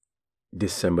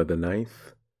December the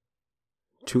 9th,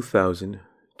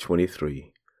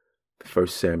 2023, 1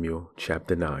 Samuel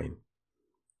chapter 9.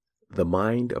 The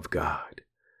mind of God.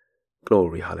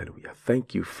 Glory, hallelujah.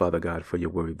 Thank you, Father God, for your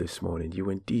word this morning. You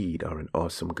indeed are an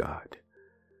awesome God.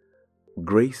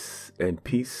 Grace and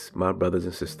peace, my brothers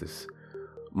and sisters.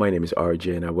 My name is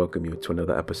RJ, and I welcome you to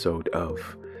another episode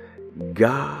of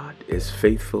God is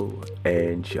Faithful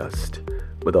and Just,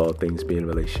 with all things being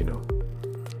relational.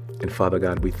 And Father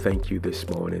God, we thank you this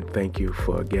morning. Thank you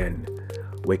for again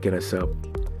waking us up,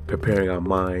 preparing our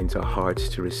minds, our hearts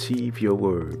to receive your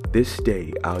word. This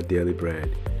day, our daily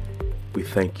bread. We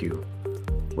thank you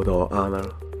with all honor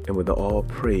and with all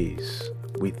praise.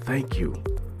 We thank you.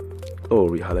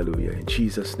 Glory, hallelujah. In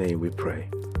Jesus' name we pray.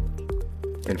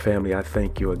 And family, I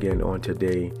thank you again on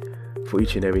today for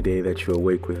each and every day that you're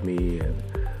awake with me. And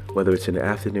whether it's in the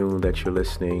afternoon that you're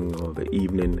listening, or the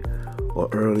evening, or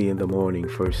early in the morning,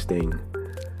 first thing,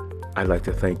 I'd like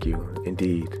to thank you.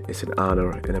 Indeed, it's an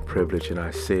honor and a privilege, and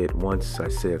I say it once, I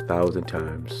say it 1,000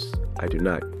 times. I do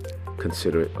not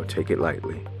consider it or take it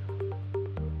lightly.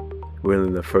 We're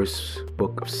in the first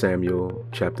book of Samuel,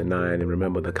 chapter 9, and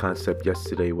remember the concept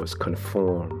yesterday was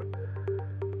conform.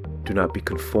 Do not be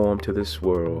conformed to this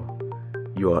world.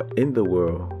 You are in the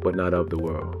world, but not of the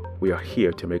world. We are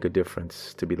here to make a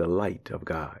difference, to be the light of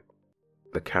God,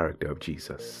 the character of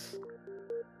Jesus.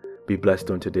 Be blessed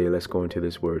on today. Let's go into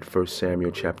this word. 1 Samuel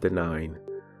chapter 9,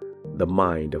 the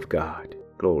mind of God.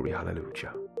 Glory,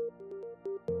 hallelujah.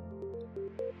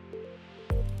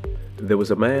 There was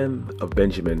a man of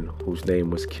Benjamin whose name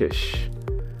was Kish,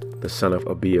 the son of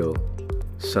Abiel,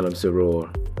 son of Zeror,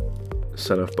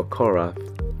 son of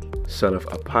Bechorath, son of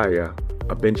Appiah,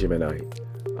 a Benjaminite,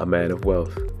 a man of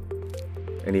wealth.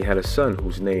 And he had a son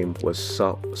whose name was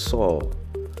Saul,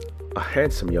 a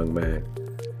handsome young man.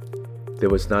 There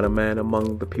was not a man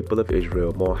among the people of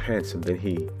Israel more handsome than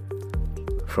he.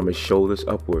 From his shoulders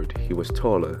upward, he was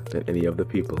taller than any of the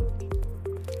people.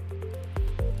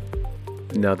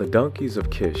 Now the donkeys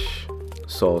of Kish,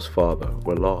 Saul's father,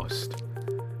 were lost.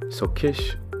 So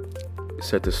Kish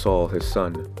said to Saul his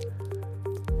son,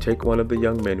 "Take one of the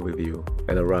young men with you,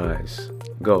 and arise,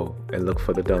 go and look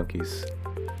for the donkeys."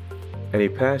 And he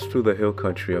passed through the hill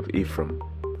country of Ephraim,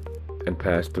 and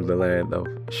passed through the land of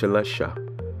Shalishah,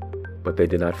 but they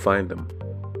did not find them.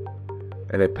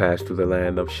 And they passed through the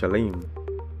land of Shalim,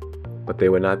 but they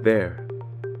were not there.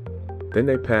 Then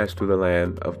they passed through the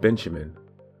land of Benjamin,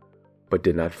 but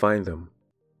did not find them.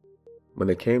 When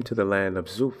they came to the land of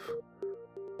Zuph,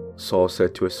 Saul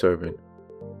said to his servant,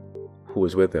 who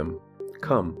was with him,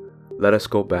 "Come, let us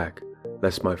go back,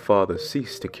 lest my father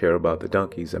cease to care about the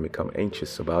donkeys and become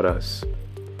anxious about us."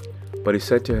 But he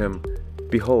said to him,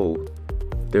 "Behold,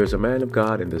 there is a man of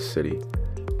God in this city,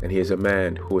 and he is a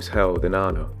man who is held in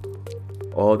honor.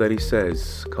 All that he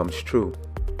says comes true.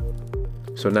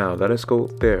 So now let us go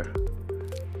there.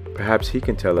 Perhaps he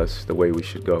can tell us the way we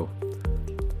should go."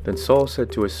 Then Saul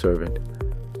said to his servant,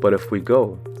 "But if we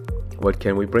go, what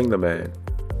can we bring the man?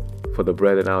 For the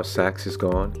bread in our sacks is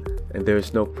gone, and there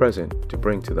is no present to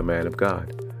bring to the man of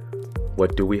God.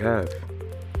 What do we have?"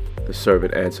 The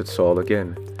servant answered Saul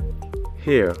again,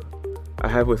 "Here, I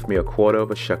have with me 1/4 of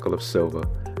a shekel of silver,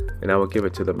 and I will give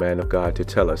it to the man of God to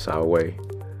tell us our way."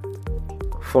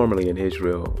 Formerly in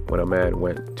Israel, when a man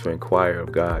went to inquire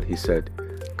of God, he said,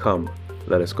 "Come,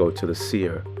 let us go to the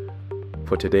seer."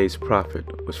 For today's prophet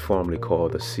was formerly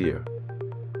called the seer.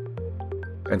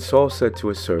 And Saul said to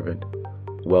his servant,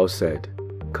 "Well said,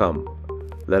 come,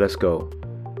 let us go."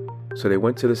 So they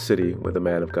went to the city where the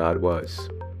man of God was.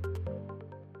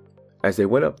 As they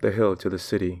went up the hill to the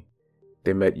city,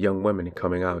 they met young women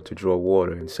coming out to draw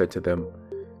water, and said to them,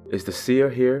 "Is the seer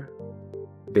here?"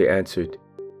 They answered,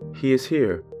 "He is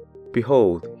here.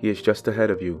 Behold, he is just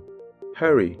ahead of you.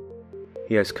 Hurry.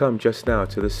 He has come just now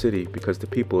to the city, because the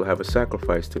people have a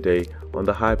sacrifice today on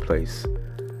the high place.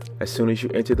 As soon as you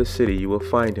enter the city, you will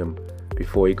find him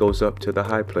before he goes up to the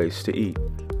high place to eat.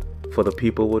 For the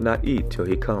people will not eat till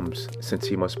he comes, since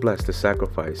he must bless the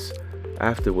sacrifice.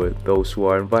 Afterward, those who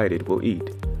are invited will eat.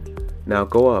 Now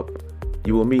go up.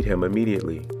 You will meet him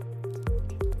immediately."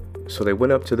 So they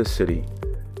went up to the city.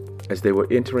 As they were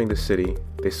entering the city,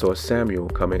 they saw Samuel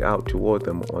coming out toward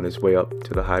them on his way up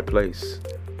to the high place.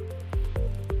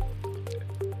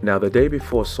 Now the day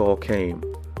before Saul came,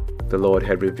 the Lord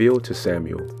had revealed to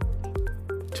Samuel,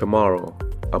 "Tomorrow,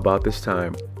 about this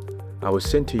time, I will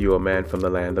send to you a man from the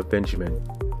land of Benjamin,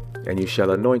 and you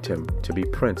shall anoint him to be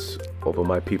prince over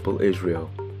my people Israel.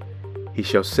 He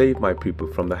shall save my people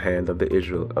from the hand of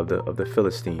the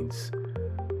Philistines.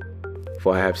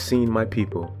 For I have seen my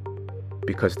people,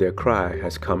 because their cry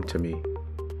has come to me."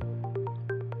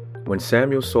 When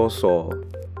Samuel saw Saul,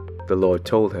 the Lord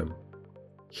told him,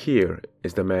 "Here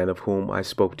is the man of whom I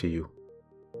spoke to you.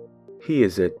 He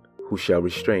is it who shall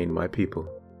restrain my people."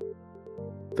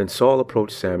 Then Saul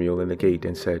approached Samuel in the gate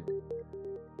and said,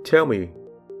 "Tell me,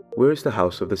 where is the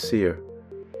house of the seer?"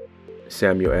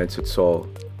 Samuel answered Saul,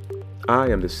 "I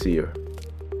am the seer.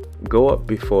 Go up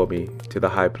before me to the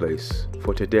high place,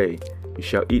 for today you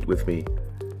shall eat with me,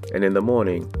 and in the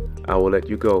morning I will let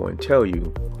you go and tell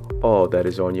you all that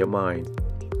is on your mind.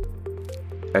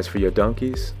 As for your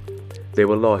donkeys, they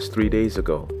were lost 3 days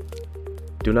ago.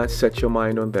 Do not set your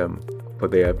mind on them, for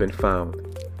they have been found.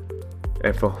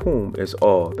 And for whom is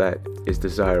all that is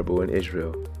desirable in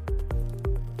Israel?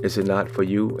 Is it not for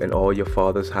you and all your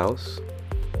father's house?"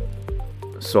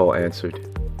 Saul answered,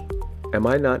 "Am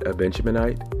I not a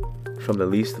Benjaminite, from the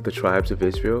least of the tribes of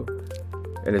Israel?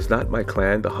 And is not my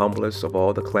clan the humblest of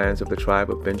all the clans of the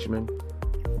tribe of Benjamin?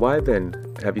 Why then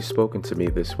have you spoken to me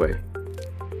this way?"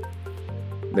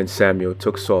 Then Samuel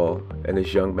took Saul and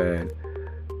his young man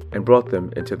and brought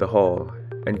them into the hall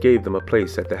and gave them a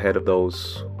place at the head of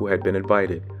those who had been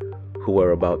invited, who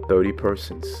were about 30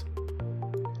 persons.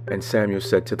 And Samuel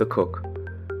said to the cook,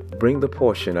 "Bring the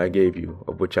portion I gave you,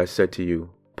 of which I said to you,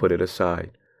 put it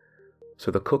aside." So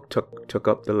the cook took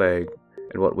up the leg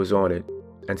and what was on it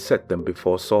and set them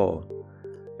before Saul.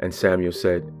 And Samuel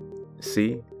said,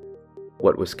 "See,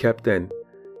 what was kept in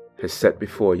is set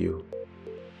before you.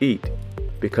 Eat,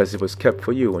 because it was kept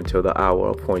for you until the hour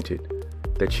appointed,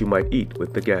 that you might eat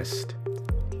with the guest."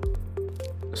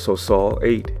 So Saul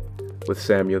ate with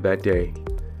Samuel that day.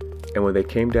 And when they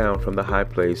came down from the high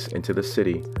place into the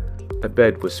city, a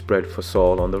bed was spread for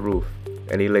Saul on the roof,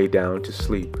 and he lay down to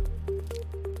sleep.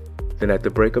 Then at the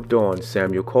break of dawn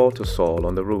Samuel called to Saul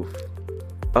on the roof,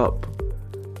 "Up,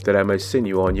 that I may send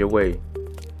you on your way."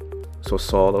 So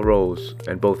Saul arose,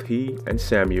 and both he and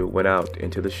Samuel went out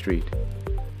into the street.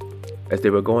 As they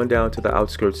were going down to the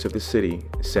outskirts of the city,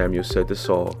 Samuel said to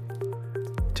Saul,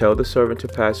 "Tell the servant to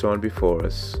pass on before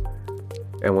us."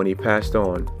 And when he passed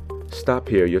on, "Stop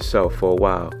here yourself for a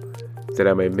while, that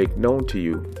I may make known to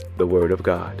you the word of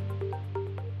God."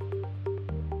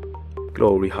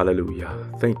 Glory, hallelujah.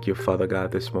 Thank you, Father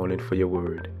God, this morning for your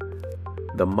word.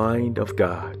 The mind of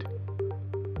God.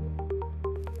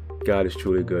 God is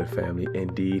truly good, family.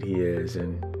 Indeed, he is.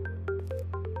 And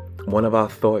one of our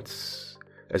thoughts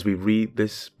as we read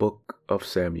this book of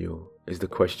Samuel is the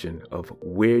question of,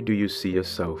 where do you see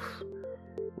yourself?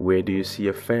 Where do you see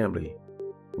your family?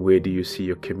 Where do you see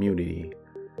your community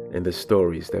in the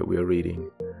stories that we're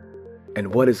reading?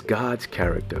 And what is God's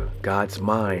character, God's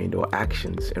mind or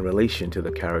actions in relation to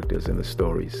the characters in the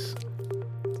stories?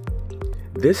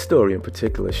 This story in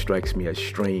particular strikes me as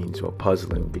strange or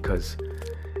puzzling because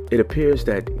it appears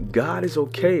that God is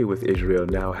okay with Israel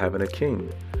now having a king.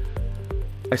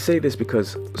 I say this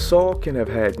because Saul can have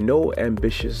had no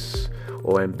ambitions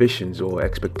or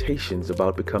expectations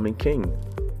about becoming king.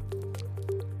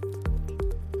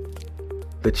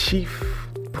 The chief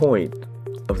point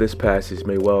of this passage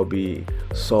may well be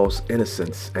Saul's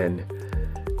innocence and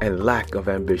lack of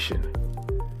ambition.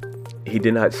 He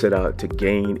did not set out to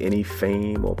gain any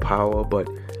fame or power, but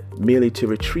merely to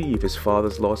retrieve his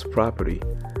father's lost property,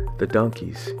 the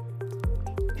donkeys.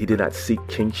 He did not seek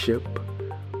kingship,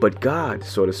 but God,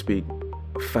 so to speak,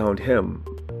 found him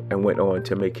and went on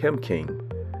to make him king.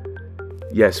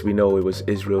 Yes, we know it was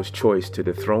Israel's choice to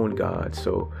dethrone God,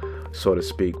 so to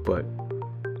speak, but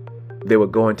they were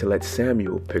going to let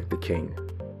Samuel pick the king.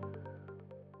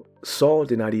 Saul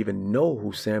did not even know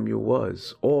who Samuel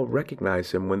was or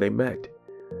recognize him when they met.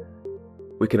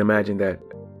 We can imagine that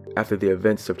after the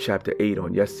events of chapter 8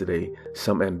 on yesterday,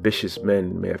 some ambitious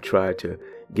men may have tried to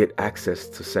get access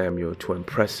to Samuel to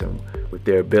impress him with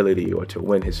their ability or to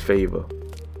win his favor.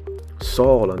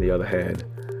 Saul, on the other hand,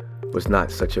 was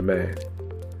not such a man.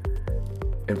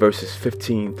 In verses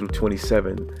 15 through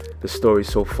 27, the story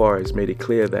so far has made it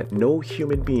clear that no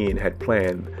human being had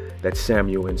planned that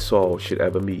Samuel and Saul should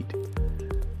ever meet.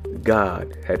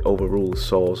 God had overruled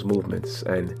Saul's movements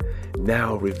and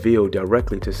now revealed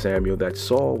directly to Samuel that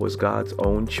Saul was God's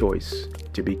own choice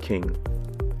to be king.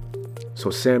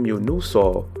 So Samuel knew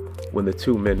Saul when the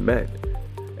two men met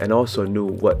and also knew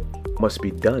what must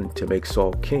be done to make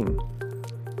Saul king.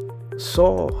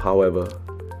 Saul, however,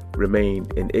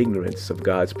 remained in ignorance of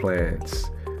God's plans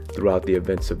throughout the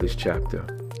events of this chapter.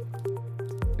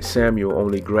 Samuel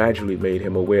only gradually made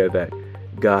him aware that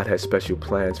God had special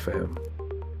plans for him.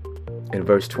 In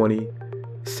verse 20,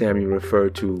 Samuel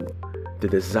referred to the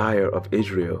desire of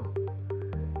Israel.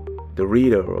 The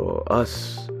reader or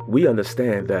us, we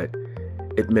understand that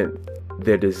it meant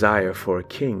their desire for a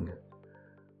king.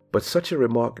 But such a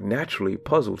remark naturally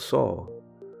puzzled Saul.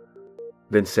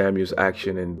 Then Samuel's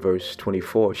action in verse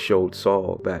 24 showed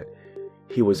Saul that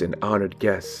he was an honored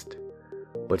guest,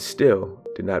 but still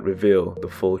did not reveal the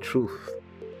full truth.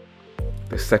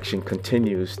 The section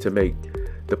continues to make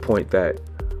the point that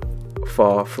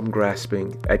far from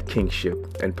grasping at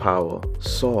kingship and power,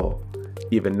 Saul,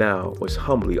 even now, was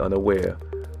humbly unaware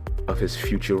of his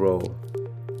future role.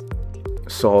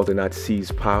 Saul did not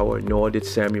seize power, nor did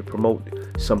Samuel promote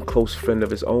some close friend of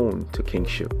his own to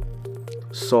kingship.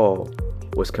 Saul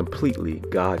was completely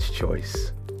God's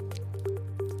choice.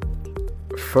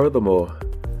 Furthermore,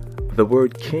 the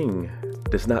word king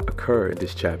does not occur in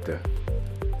this chapter.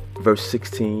 Verse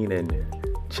 16 and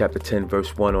chapter 10,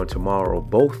 verse 1 on tomorrow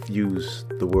both use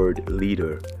the word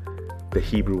leader, the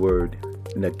Hebrew word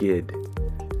nagid.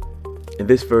 In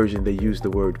this version, they use the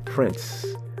word prince.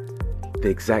 The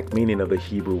exact meaning of the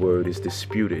Hebrew word is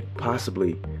disputed.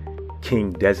 Possibly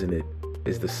king designate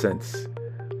is the sense,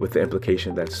 with the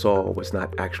implication that Saul was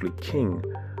not actually king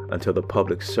until the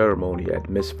public ceremony at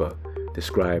Mizpah,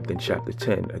 described in chapter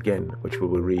 10, again, which we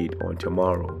will read on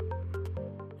tomorrow.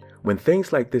 When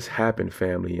things like this happen,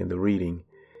 family, in the reading,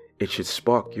 it should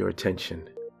spark your attention.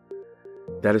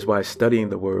 That is why studying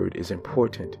the word is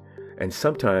important, and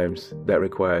sometimes that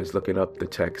requires looking up the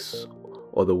text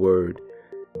or the word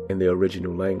in the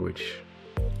original language.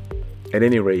 At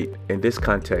any rate, in this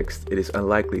context, it is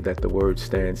unlikely that the word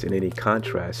stands in any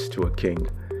contrast to a king,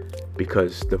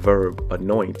 because the verb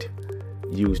anoint,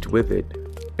 used with it,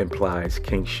 implies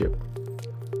kingship.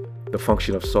 The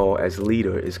function of Saul as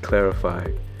leader is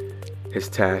clarified. His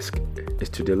task is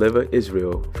to deliver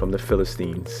Israel from the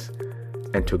Philistines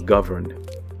and to govern,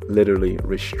 literally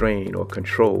restrain or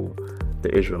control,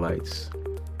 the Israelites.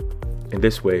 In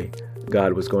this way,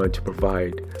 God was going to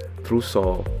provide through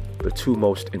Saul the two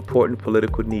most important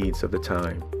political needs of the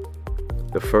time.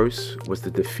 The first was the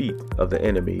defeat of the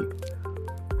enemy,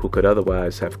 who could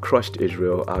otherwise have crushed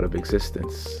Israel out of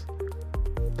existence.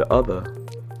 The other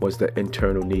was the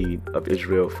internal need of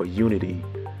Israel for unity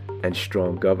and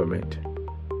strong government.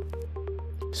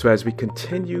 So as we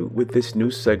continue with this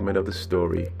new segment of the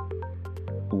story,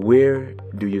 where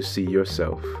do you see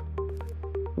yourself?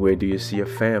 Where do you see your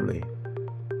family?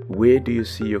 Where do you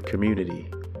see your community?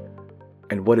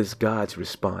 And what is God's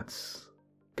response,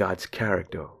 God's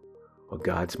character, or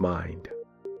God's mind?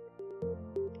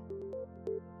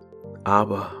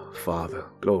 Abba, Father,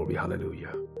 glory,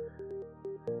 hallelujah.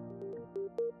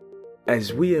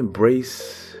 As we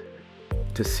embrace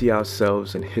to see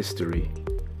ourselves in history,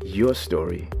 your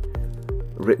story,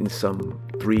 written some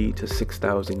 3,000 to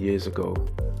 6,000 years ago,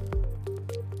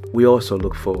 we also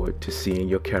look forward to seeing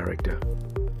your character,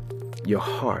 your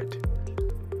heart,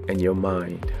 and your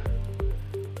mind.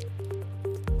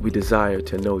 We desire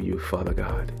to know you, Father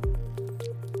God,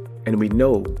 and we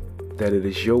know that it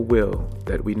is your will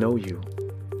that we know you,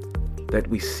 that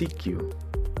we seek you,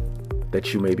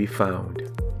 that you may be found.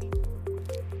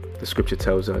 The scripture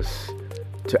tells us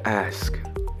to ask,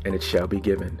 and it shall be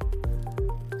given.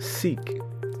 Seek,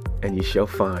 and ye shall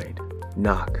find.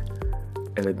 Knock,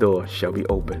 and the door shall be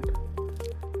opened.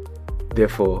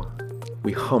 Therefore,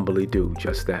 we humbly do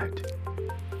just that.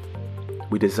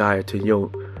 We desire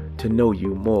to know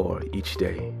you more each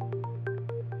day.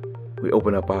 We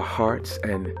open up our hearts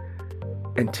and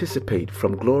anticipate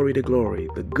from glory to glory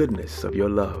the goodness of your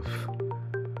love.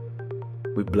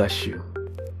 We bless you.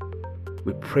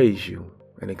 We praise you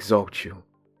and exalt you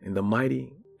in the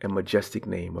mighty and majestic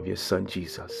name of your Son,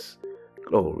 Jesus.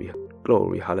 Glory,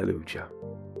 glory, hallelujah.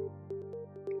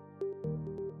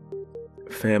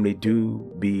 Family,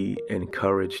 do be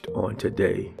encouraged on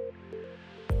today.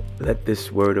 Let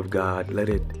this word of God, let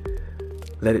it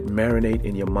marinate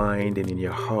in your mind and in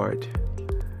your heart.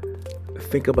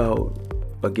 Think about,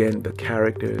 again, the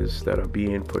characters that are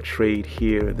being portrayed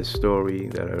here in the story,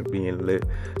 that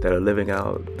are living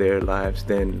out their lives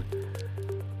then,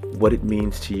 what it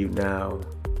means to you now,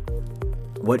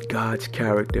 what God's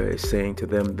character is saying to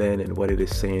them then and what it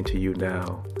is saying to you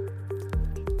now.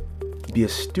 Be a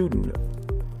student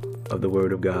of the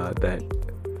Word of God, that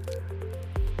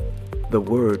the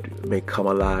Word may come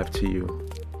alive to you,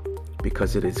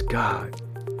 because it is God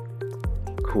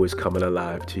who is coming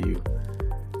alive to you.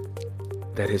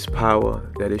 That His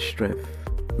power, that His strength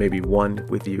may be one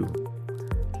with you,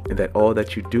 and that all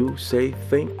that you do, say,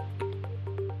 think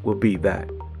will be that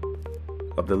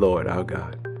of the Lord our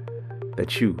God,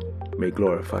 that you may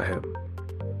glorify Him.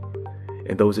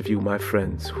 And those of you, my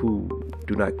friends, who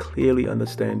do not clearly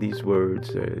understand these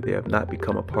words, they have not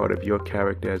become a part of your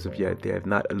character as of yet, they have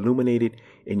not illuminated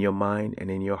in your mind and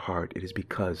in your heart, it is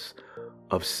because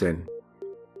of sin.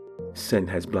 Sin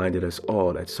has blinded us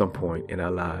all at some point in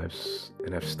our lives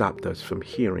and have stopped us from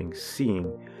hearing,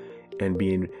 seeing, and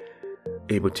being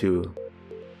able to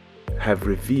have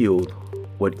revealed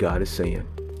what God is saying.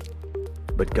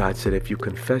 But God said if you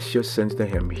confess your sins to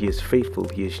Him, He is faithful,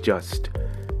 He is just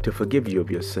to forgive you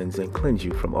of your sins and cleanse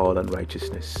you from all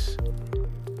unrighteousness.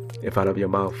 If out of your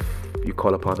mouth you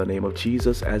call upon the name of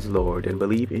Jesus as Lord and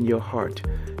believe in your heart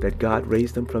that God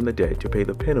raised Him from the dead to pay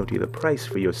the penalty, the price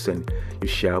for your sin, you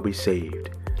shall be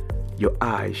saved. Your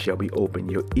eyes shall be open,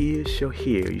 your ears shall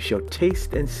hear, you shall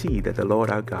taste and see that the Lord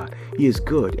our God, He is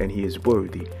good and He is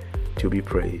worthy to be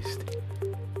praised.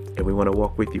 And we want to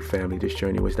walk with you, family. This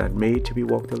journey was not made to be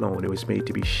walked alone. It was made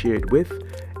to be shared with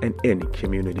and in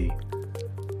community.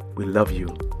 We love you,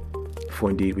 for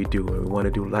indeed we do, and we want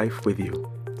to do life with you.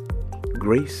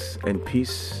 Grace and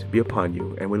peace be upon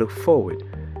you, and we look forward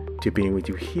to being with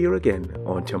you here again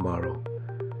on tomorrow.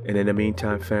 And in the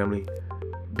meantime, family,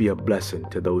 be a blessing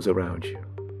to those around you.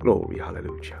 Glory,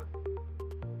 hallelujah.